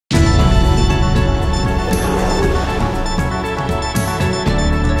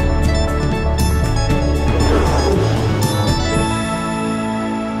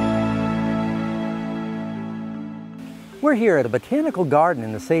We're here at a botanical garden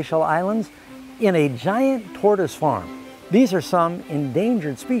in the Seychelles Islands in a giant tortoise farm. These are some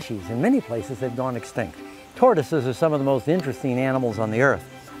endangered species. In many places they've gone extinct. Tortoises are some of the most interesting animals on the earth.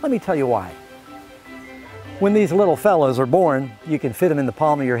 Let me tell you why. When these little fellows are born, you can fit them in the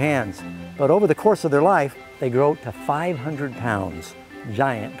palm of your hands. But over the course of their life, they grow to 500 pounds.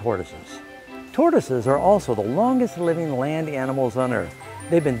 Giant tortoises. Tortoises are also the longest living land animals on earth.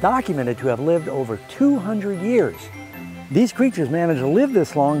 They've been documented to have lived over 200 years. These creatures manage to live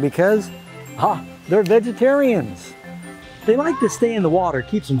this long because, they're vegetarians. They like to stay in the water,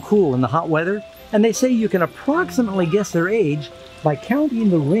 keeps them cool in the hot weather, and they say you can approximately guess their age by counting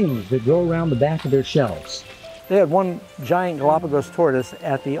the rings that go around the back of their shells. They had one giant Galapagos tortoise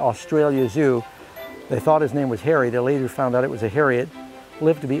at the Australia Zoo. They thought his name was Harry. They later found out it was a Harriet.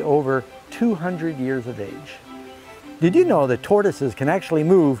 Lived to be over 200 years of age. Did you know that tortoises can actually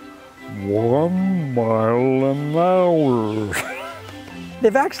move 1 mile an hour?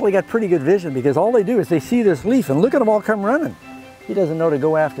 They've actually got pretty good vision because all they do is they see this leaf and look at them all come running. He doesn't know to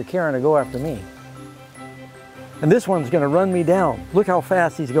go after Karen or go after me. And this one's going to run me down. Look how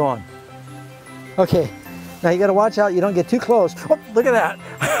fast he's going. Okay, now you got to watch out you don't get too close. Oh, look at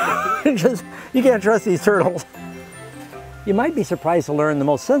that. You can't trust these turtles. You might be surprised to learn the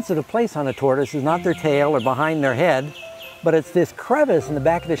most sensitive place on a tortoise is not their tail or behind their head, but it's this crevice in the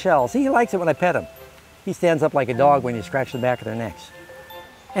back of the shell. See, he likes it when I pet him. He stands up like a dog when you scratch the back of their necks.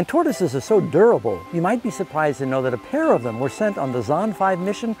 And tortoises are so durable, you might be surprised to know that a pair of them were sent on the Zond 5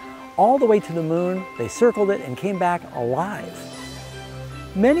 mission all the way to the moon. They circled it and came back alive.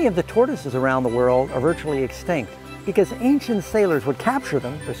 Many of the tortoises around the world are virtually extinct because ancient sailors would capture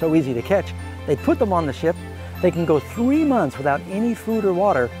them. They're so easy to catch. They'd put them on the ship. They can go 3 months without any food or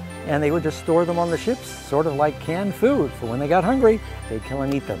water, and they would just store them on the ships, sort of like canned food. For when they got hungry, they'd kill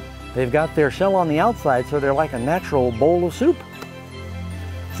and eat them. They've got their shell on the outside, so they're like a natural bowl of soup.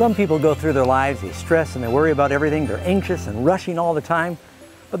 Some people go through their lives, they stress and they worry about everything. They're anxious and rushing all the time.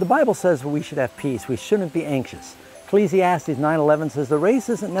 But the Bible says we should have peace. We shouldn't be anxious. Ecclesiastes 9:11 says the race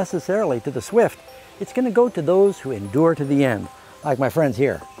isn't necessarily to the swift. It's going to go to those who endure to the end, like my friends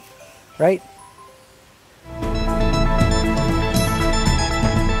here, right?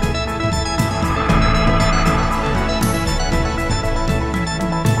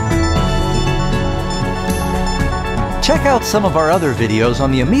 Check out some of our other videos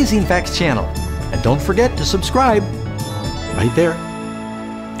on the Amazing Facts channel. And don't forget to subscribe right there.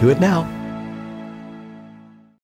 Do it now.